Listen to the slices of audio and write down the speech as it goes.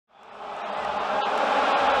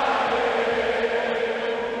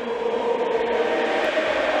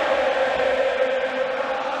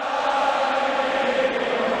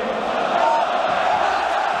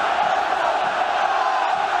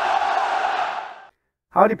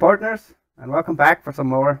Howdy, partners, and welcome back for some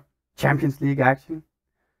more Champions League action.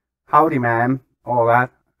 Howdy, man, all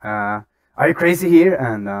that. Are you crazy here?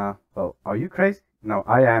 And, well, are you crazy? No,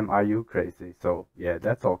 I am. Are you crazy? So, yeah,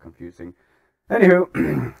 that's all confusing.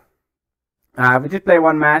 Anywho, we did play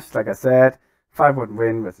one match, like I said, 5-1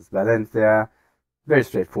 win versus Valencia. Very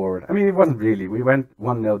straightforward. I mean, it wasn't really. We went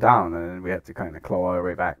 1-0 down, and then we had to kind of claw our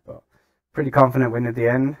way back, but pretty confident win at the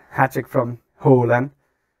end. Hat-trick from Haaland.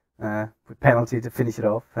 With penalty to finish it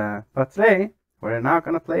off. But today, we're now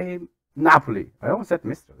going to play Napoli. I almost said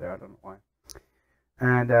Mister there, I don't know why.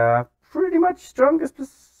 And pretty much strongest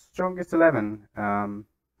 11.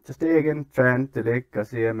 Ter Stegen, Trent, De Ligt,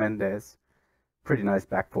 Garcia, Mendes. Pretty nice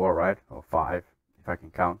back four, right? Or five, if I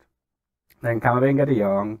can count. Then Camavinga, De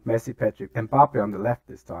Jong, Messi, Patrick, Mbappe on the left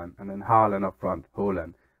this time, and then Haaland up front,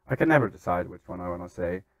 Haaland. I can never decide which one I want to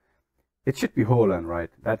say. It should be Haaland,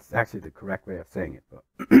 right? That's actually the correct way of saying it, but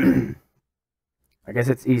I guess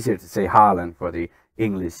it's easier to say Haaland for the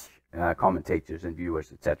English commentators and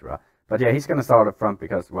viewers, etc. But yeah, he's going to start up front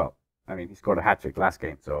because, well, I mean, he scored a hat-trick last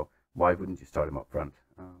game, so why wouldn't you start him up front?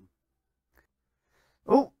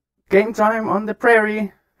 Oh, game time on the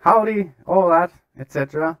prairie, howdy, all that,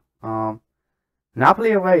 etc.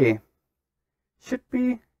 Napoli away should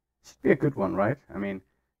be a good one, right? I mean,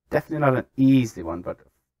 definitely not an easy one, but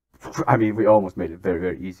I mean, we almost made it very,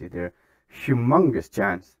 very easy there. Humongous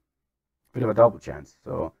chance. Bit of a double chance.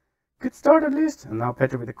 So, good start at least. And now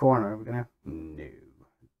Petr with the corner. We're gonna... No.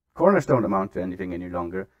 Corners don't amount to anything any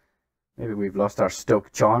longer. Maybe we've lost our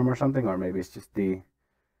Stoke charm or something. Or maybe it's just the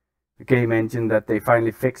game engine that they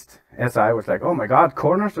finally fixed. SI was like, oh my god,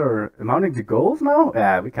 corners are amounting to goals now?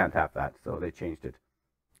 Yeah, we can't have that. So they changed it.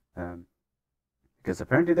 Because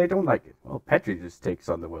apparently they don't like it. Well, Petr just takes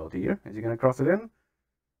on the world here. Is he gonna cross it in?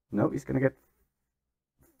 No, he's going to get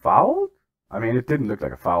fouled? I mean, it didn't look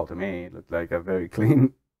like a foul to me. It looked like a very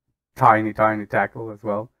clean, tiny tackle as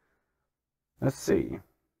well. Let's see.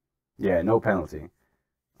 Yeah, no penalty.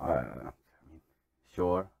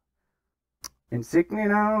 Sure. Insigne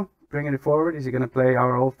now, bringing it forward. Is he going to play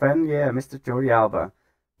our old friend? Yeah, Mr. Jordi Alba.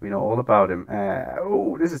 We know all about him.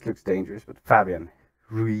 Oh, this looks dangerous, but Fabian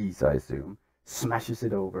Ruiz, I assume, smashes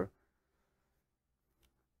it over.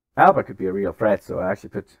 Alba could be a real threat, so I actually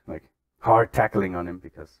put like hard tackling on him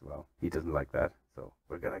because, well, he doesn't like that. So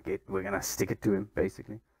we're gonna stick it to him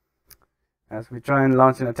basically. As we try and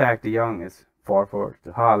launch an attack, De Jong is far forward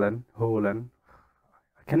to Haaland.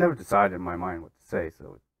 I can never decide in my mind what to say,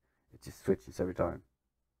 so it just switches every time.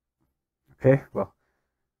 Okay, well,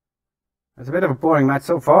 it's a bit of a boring match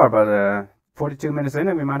so far, but 42 minutes in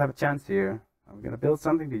and we might have a chance here. I'm gonna build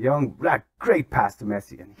something. De Jong, great pass to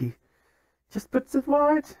Messi, and he just puts it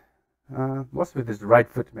wide. What's with his right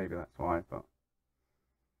foot? Maybe that's why. But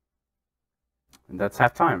and that's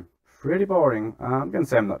half time. Pretty boring. I'm gonna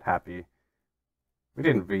say I'm not happy. We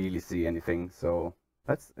didn't really see anything, so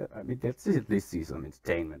let's at least see some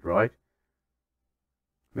entertainment, right?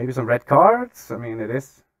 Maybe some red cards. I mean, it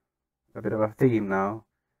is a bit of a theme now.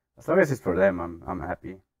 As long as it's for them, I'm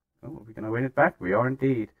happy. Oh, we're gonna win it back. We are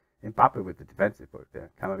indeed. Mbappe with the defensive work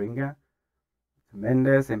there. Camavinga.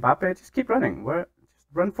 Mendes, Mbappe, just keep running. Just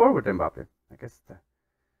run forward, Mbappe. I guess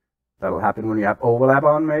that'll happen when you have overlap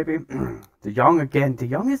on, maybe. De Jong again. De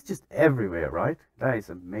Jong is just everywhere, right? That is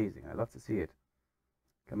amazing. I love to see it.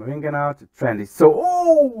 Camavinga now to Trent. So,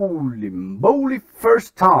 holy moly,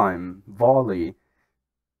 first time volley.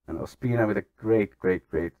 And Ospina with a great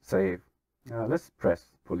save. Let's press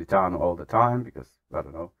Politano all the time because, I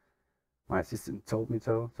don't know, my assistant told me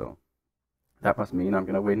so. So, that must mean I'm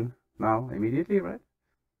going to win now immediately, right?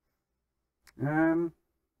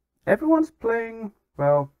 Everyone's playing,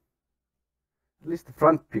 well, at least the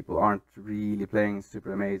front people aren't really playing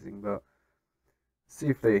super amazing, but see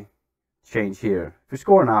if they change here. If we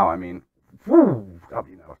score now, I mean, whoo, that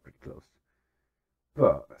was pretty close.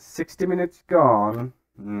 But 60 minutes gone.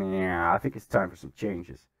 Yeah, I think it's time for some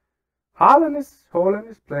changes. Haaland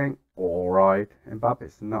is playing alright.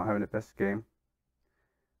 Mbappe's not having the best game.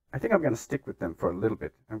 I think I'm going to stick with them for a little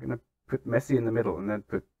bit. I'm going to put Messi in the middle and then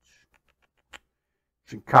put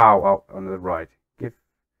Trincao out on the right.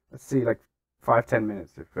 Let's see, like 5-10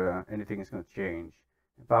 minutes if anything is going to change.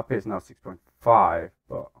 Mbappe is now 6.5,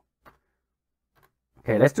 but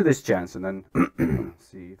okay, let's do this chance and then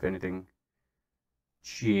see if anything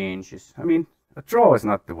changes. I mean, a draw is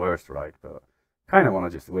not the worst, right? But kind of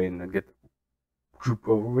want to just win and get the group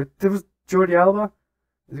over with. There was Jordi Alba.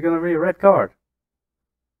 Is it going to be a red card?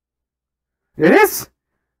 It is!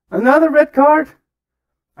 Another red card?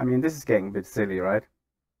 I mean, this is getting a bit silly, right?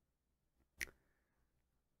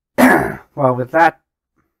 Well, with that,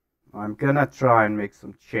 I'm gonna try and make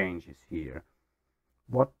some changes here.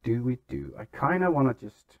 what do we do? I kind of want to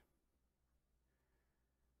just...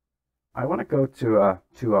 I want to go to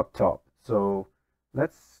 2 up top. So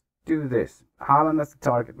let's do this. Haaland as the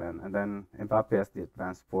target man, and then Mbappe as the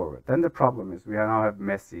advanced forward. Then the problem is we now have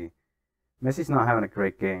Messi. Messi's not having a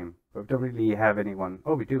great game, but we don't really have anyone.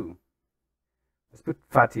 Oh, we do. Let's put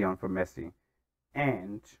Fati on for Messi.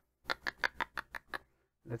 And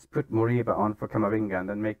let's put Moriba on for Camavinga and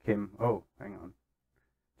then make him... Oh, hang on.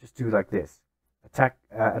 Just do like this. Attack,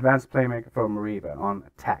 advanced playmaker for Moriba on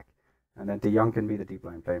attack. And then De Jong can be the deep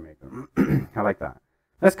line playmaker. I like that.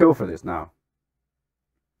 Let's go for this now.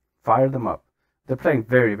 Fire them up. They're playing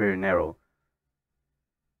very, very narrow.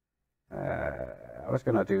 I was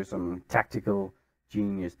going to do some tactical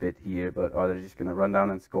genius bit here, but are they just going to run down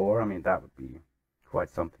and score? I mean, that would be quite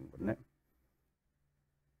something, wouldn't it?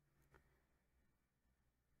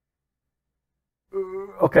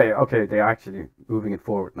 Okay, they're actually moving it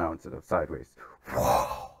forward now instead of sideways.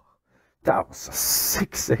 Whoa, that was a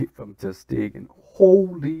sick save from Ter Stegen.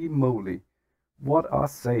 Holy moly. What a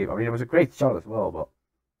save. I mean, it was a great shot as well, but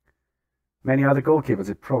many other goalkeepers,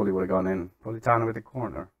 it probably would have gone in. Politano with the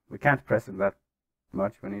corner. We can't press him that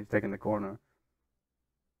much when he's taking the corner.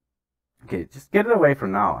 Okay, just get it away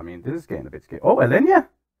from now. I mean, this is getting a bit scary. Oh, Elenia?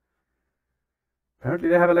 Apparently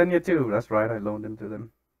they have Elenia too. That's right, I loaned him to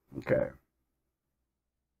them. Okay.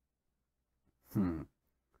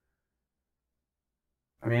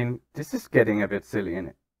 I mean, this is getting a bit silly, isn't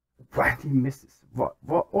it? Why he misses?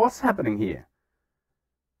 What's happening here?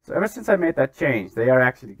 So ever since I made that change, they are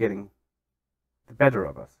actually getting the better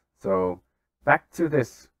of us. So back to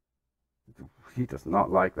this. He does not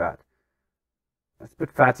like that. Let's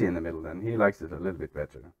put Fati in the middle then. He likes it a little bit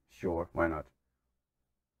better. Sure, why not?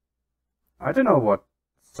 I don't know what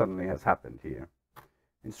suddenly has happened here.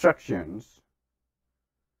 Instructions.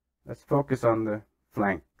 Let's focus on the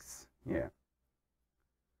flanks. Yeah.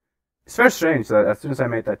 It's very strange that as soon as I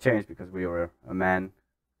made that change, because we were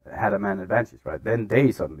had a man advantage, right? Then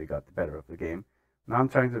they suddenly got the better of the game. Now I'm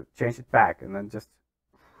trying to change it back, and then just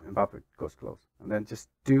Mbappe goes close, and then just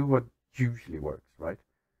do what usually works, right?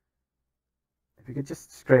 If you could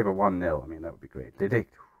just scrape a 1-0, I mean, that would be great. They did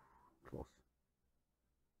close.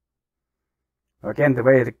 Again, the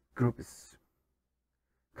way the group is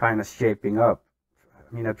kind of shaping up,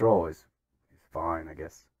 I mean, a draw is fine, I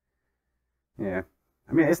guess. Yeah.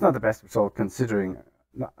 I mean, it's not the best result considering...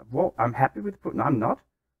 Well, I'm happy with the... No, I'm not.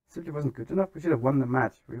 It simply wasn't good enough. We should have won the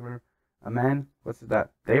match. We were a man... What's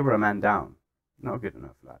that? They were a man down. Not good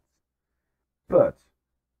enough, lads. But,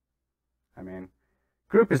 I mean,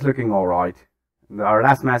 group is looking alright. Our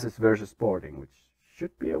last match is versus Sporting, which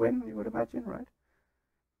should be a win, you would imagine, right?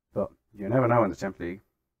 But you never know in the Champions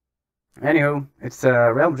League. Anywho, it's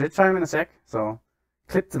Real Madrid time in a sec, so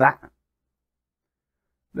clip to that.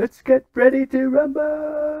 Let's get ready to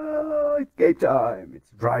rumble! It's game time!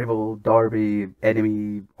 It's rival, derby,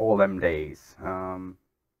 enemy, all them days.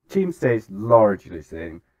 Team stays largely the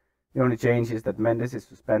same. The only change is that Mendes is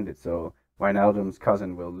suspended, so Wijnaldum's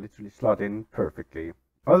cousin will literally slot in perfectly.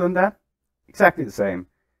 Other than that, exactly the same.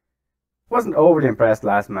 Wasn't overly impressed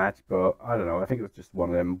last match, but I don't know. I think it was just one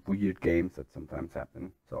of them weird games that sometimes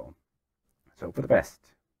happen. So for the best.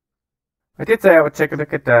 I did say I would take a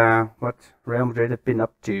look at what Real Madrid have been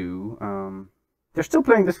up to. They're still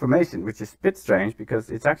playing this formation, which is a bit strange because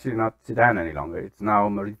it's actually not Zidane any longer. It's now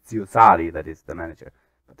Maurizio Sarri that is the manager.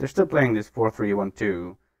 But they're still playing this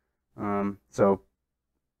 4-3-1-2. So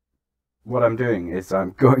what I'm doing is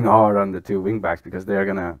I'm going hard on the 2 wingbacks because they're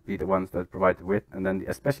gonna be the ones that provide the width, and then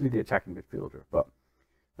especially the attacking midfielder. But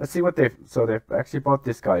let's see what they've actually bought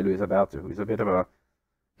this guy Luis Alberto, who's a bit of a...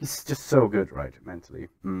 He's just so good, right, mentally,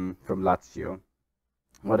 from Lazio.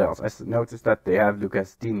 What else? I noticed that they have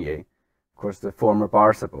Lucas Digne, of course, the former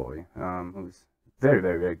Barca boy, who's very,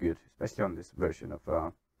 very, very good, especially on this version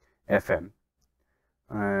of FM.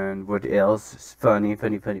 And what else is funny,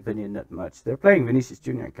 not much. They're playing Vinicius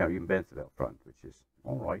Jr. and Karim Benzema up front, which is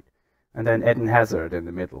alright. And then Eden Hazard in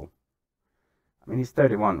the middle. I mean, he's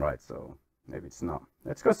 31, right, so maybe it's not.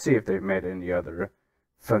 Let's go see if they've made any other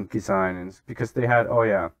funky signings, because they had, oh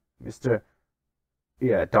yeah,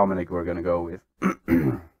 Dominic we're gonna go with.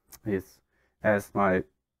 As my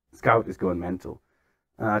scout is going mental.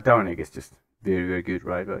 Dominic is just very, very good,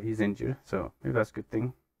 right, but he's injured, so maybe that's a good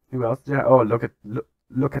thing. Who else? Yeah, oh,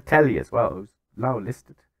 Locatelli as well, who's now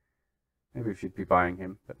listed. Maybe we should be buying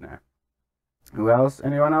him, but nah. Who else?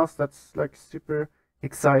 Anyone else that's like super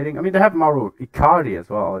exciting? I mean, they have Mauro Icardi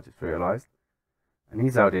as well, I just realized. And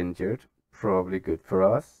he's out injured. Probably good for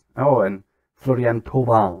us. Oh, and Florian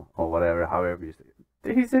Thauvin, or whatever, however you say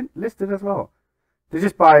it. He's listed as well. They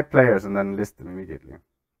just buy players and then list them immediately.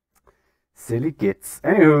 Silly gits.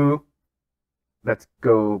 Anywho, let's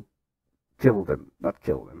go kill them. Not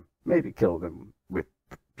kill them. Maybe kill them with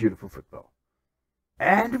beautiful football.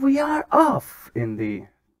 And we are off in the...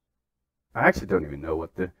 I actually don't even know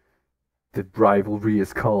what the rivalry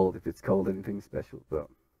is called, if it's called anything special. But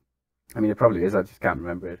I mean, it probably is. I just can't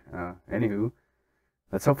remember it. Anywho,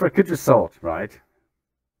 let's hope for a good result, right?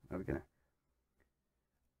 Are we gonna...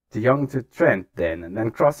 De Jong to Trent then, and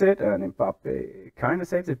then cross it, and Mbappe kind of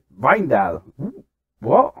saves it. Wijndal.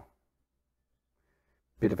 What?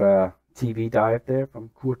 Bit of a TV dive there from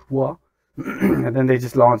Courtois. And then they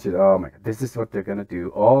just launch it. Oh my god, this is what they're going to do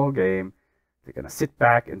all game. They're going to sit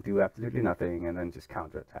back and do absolutely nothing and then just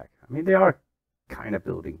counter-attack. I mean, they are kind of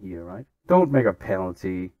building here, right? Don't make a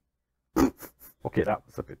penalty. Okay, that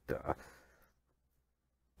was a bit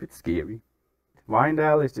scary.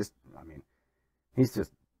 Wijndal is just, I mean, he's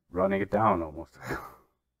just running it down almost.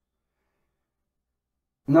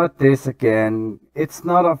 Not this again. It's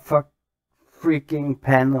not a freaking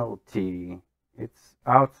penalty. It's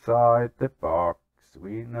outside the box.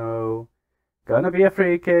 We know. Gonna be a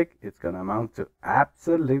free kick. It's gonna amount to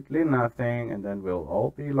absolutely nothing. And then we'll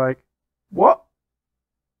all be like, what?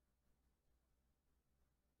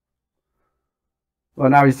 Well,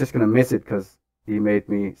 now he's just gonna miss it because he made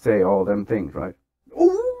me say all them things, right?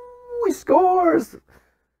 Oh, he scores!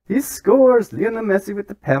 He scores! Lionel Messi with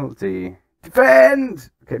the penalty. Defend!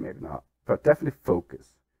 Okay, maybe not. But definitely focus.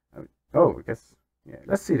 I guess... Yeah,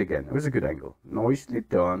 let's see it again. It was a good angle. Nicely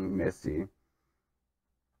done, Messi.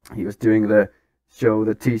 He was doing the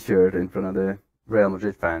t-shirt in front of the Real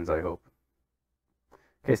Madrid fans, I hope.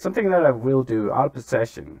 Okay, something that I will do out of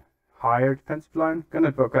possession. Higher defensive line.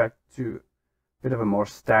 Gonna go back to a bit of a more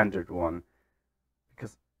standard one.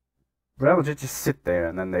 Because Real Madrid just sit there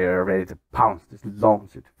and then they are ready to pounce. Just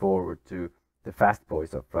launch it forward to the fast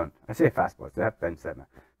boys up front. I say fast boys. They have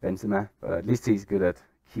Benzema, but at least he's good at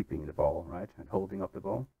keeping the ball, right, and holding up the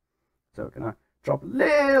ball. So we're gonna drop a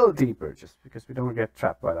little deeper just because we don't get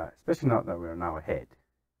trapped by that, especially not that we're now ahead.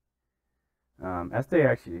 As they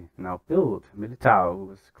actually now build Militao, who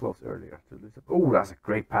was close earlier to lose. Oh, that's a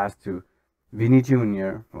great pass to Vini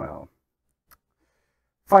Jr. Well,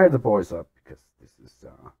 fire the boys up because this is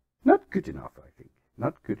not good enough. I think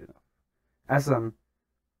not good enough. As I'm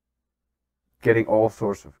getting all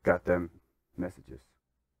sorts of goddamn messages.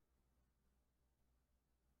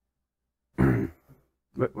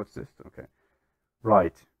 What's this? Okay.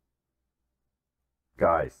 Right.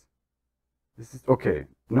 Guys. This is... Okay.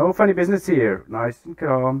 No funny business here. Nice and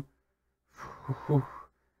calm. I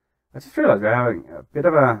just realized we're having a bit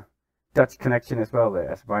of a Dutch connection as well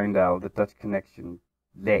there. As Wijndal, the Dutch connection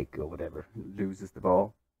leg or whatever, loses the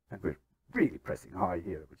ball. And we're really pressing high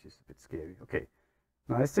here, which is a bit scary. Okay.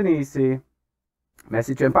 Nice and easy.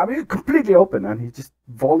 Messi to Mbappe, completely open, and he just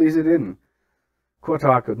volleys it in.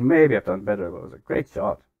 Courtois could maybe have done better, but it was a great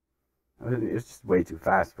shot. I mean, it's just way too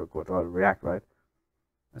fast for Courtois to react, right?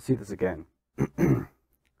 Let's see this again. So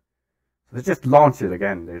they just launch it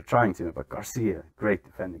again. They're trying to, but Garcia, great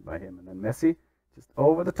defending by him. And then Messi, just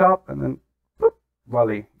over the top, and then boop,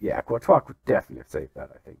 volley. Yeah, Courtois could definitely have saved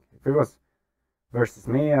that, I think. If it was versus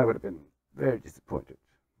me, I would have been very disappointed.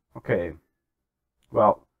 Okay.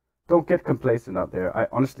 Well, don't get complacent out there. I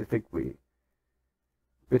honestly think we're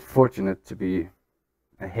a bit fortunate to be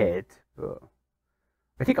ahead, but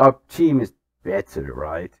I think our team is better,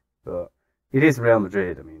 right? But it is Real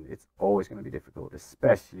Madrid. I mean, it's always going to be difficult,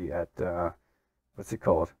 especially at what's it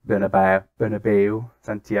called? Bernabeu,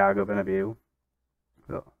 Santiago Bernabeu.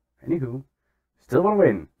 But anywho, still want to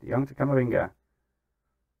win. De Jong to Camavinga.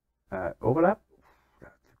 Overlap.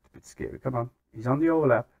 That's a bit scary. Come on, he's on the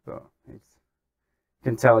overlap, but it's...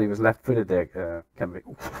 You can tell he was left-footed there.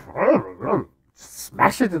 Camavinga.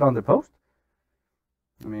 Smashes it on the post.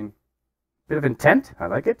 I mean, bit of intent. I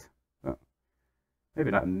like it. Oh,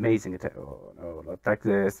 maybe not amazing attack. Oh, no, not like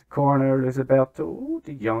this. Corner, Luisberto,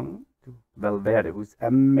 De Jong to Valverde, who's an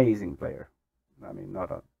amazing player. I mean,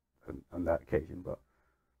 not on that occasion, but...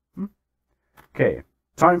 Okay,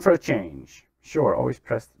 time for a change. Sure, always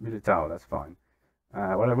press Militao, that's fine.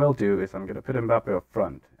 What I will do is I'm going to put Mbappe up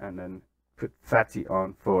front, and then put Fati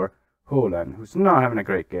on for Haaland, who's not having a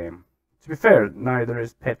great game. To be fair, neither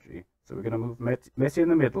is Petri. So we're going to move Messi in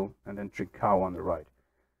the middle and then Trincao on the right.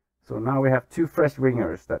 So now we have two fresh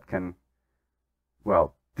wingers that can,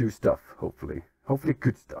 well, do stuff, hopefully. Hopefully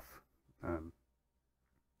good stuff.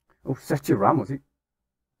 Oh, Sergio Ramos.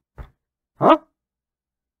 Huh?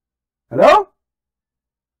 Hello?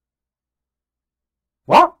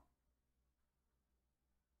 What?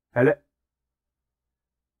 Hello?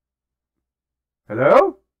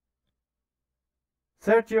 Hello?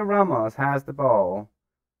 Sergio Ramos has the ball.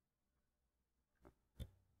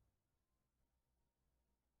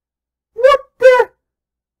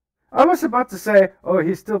 was about to say, oh,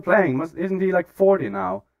 he's still playing. Isn't he like 40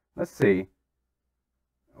 now? Let's see.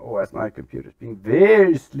 Oh, as my computer's being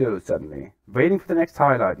very slow suddenly. Waiting for the next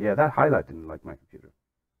highlight. Yeah, that highlight didn't like my computer.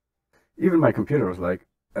 Even my computer was like,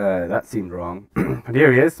 that seemed wrong. But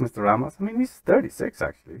here he is, Mr. Ramos. I mean, he's 36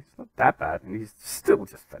 actually. It's not that bad, and he's still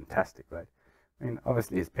just fantastic, right? I mean,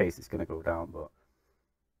 obviously his pace is gonna go down, but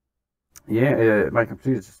yeah, my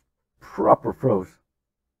computer just proper froze.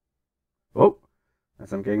 Oh,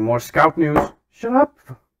 as I'm getting more scout news. Shut up.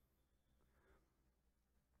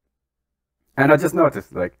 And I just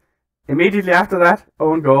noticed, like, immediately after that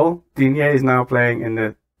own goal, Digne is now playing in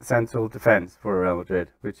the central defense for Real Madrid,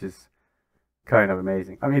 which is kind of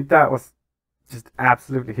amazing. I mean, that was just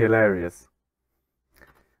absolutely hilarious.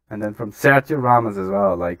 And then from Sergio Ramos as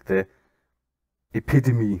well, like the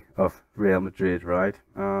epitome of Real Madrid, right?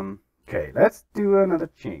 Okay, let's do another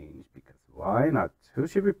change, because why not? Who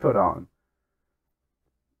should we put on?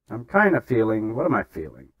 I'm kind of feeling, what am I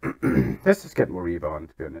feeling? Let's just get Moriba on,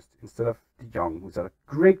 to be honest, instead of De Jong, who's had a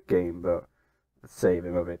great game, but let's save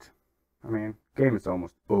him a bit. I mean, game is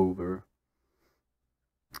almost over.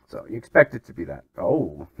 So you expect it to be that.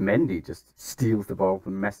 Oh, Mendy just steals the ball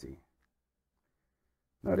from Messi.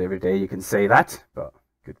 Not every day you can say that, but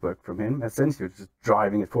good work from him. Essentially, just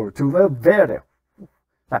driving it forward to Valverde.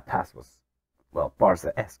 That pass was, well,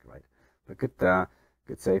 Barca-esque, right? But good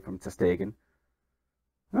save from ter Stegen.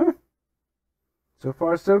 Huh. So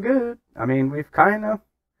far, so good. I mean, we've kind of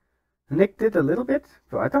nicked it a little bit,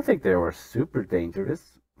 but I don't think they were super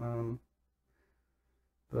dangerous. But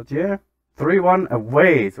yeah, 3-1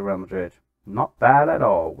 away to Real Madrid. Not bad at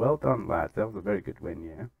all. Well done, lads. That was a very good win,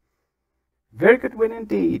 yeah. Very good win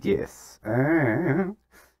indeed, yes. And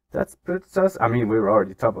that puts us, I mean, we were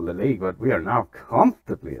already top of the league, but we are now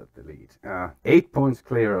comfortably at the lead. 8 points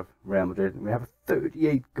clear of Real Madrid, and we have a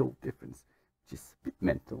 38 goal difference, which is a bit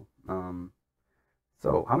mental.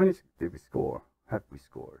 So how many did we score? Have we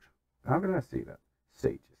scored? How can I see that?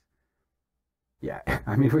 Stages. Yeah,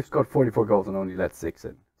 I mean, we've scored 44 goals and only let 6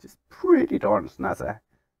 in. Just pretty darn snazzy.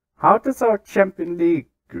 How does our Champions League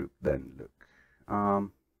group then look?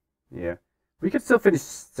 Yeah, we could still finish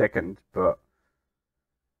second, but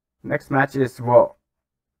next match is, well,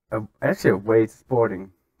 actually away to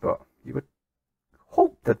Sporting, but you would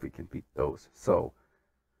hope that we can beat those. So,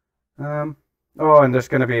 oh, and there's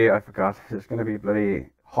gonna be, I forgot, there's gonna be bloody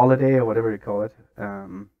holiday or whatever you call it,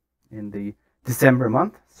 in the December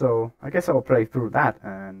month. So I guess I'll play through that,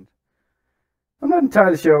 and I'm not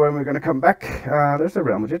entirely sure when we're gonna come back. There's a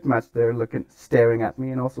Real Madrid match there, staring at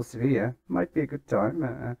me, and also Sevilla. Might be a good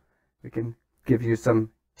time. We can give you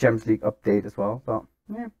some Champions League update as well. But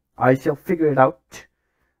yeah, I shall figure it out.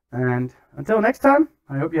 And until next time,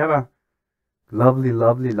 I hope you have a lovely,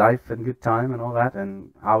 lovely life and good time and all that,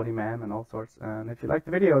 and howdy man and all sorts. And if you like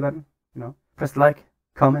the video, then, you know, press like,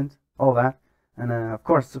 comment, all that. And of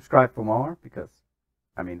course, subscribe for more, because,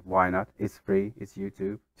 I mean, why not? It's free, it's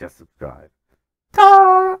YouTube, just subscribe. Ta!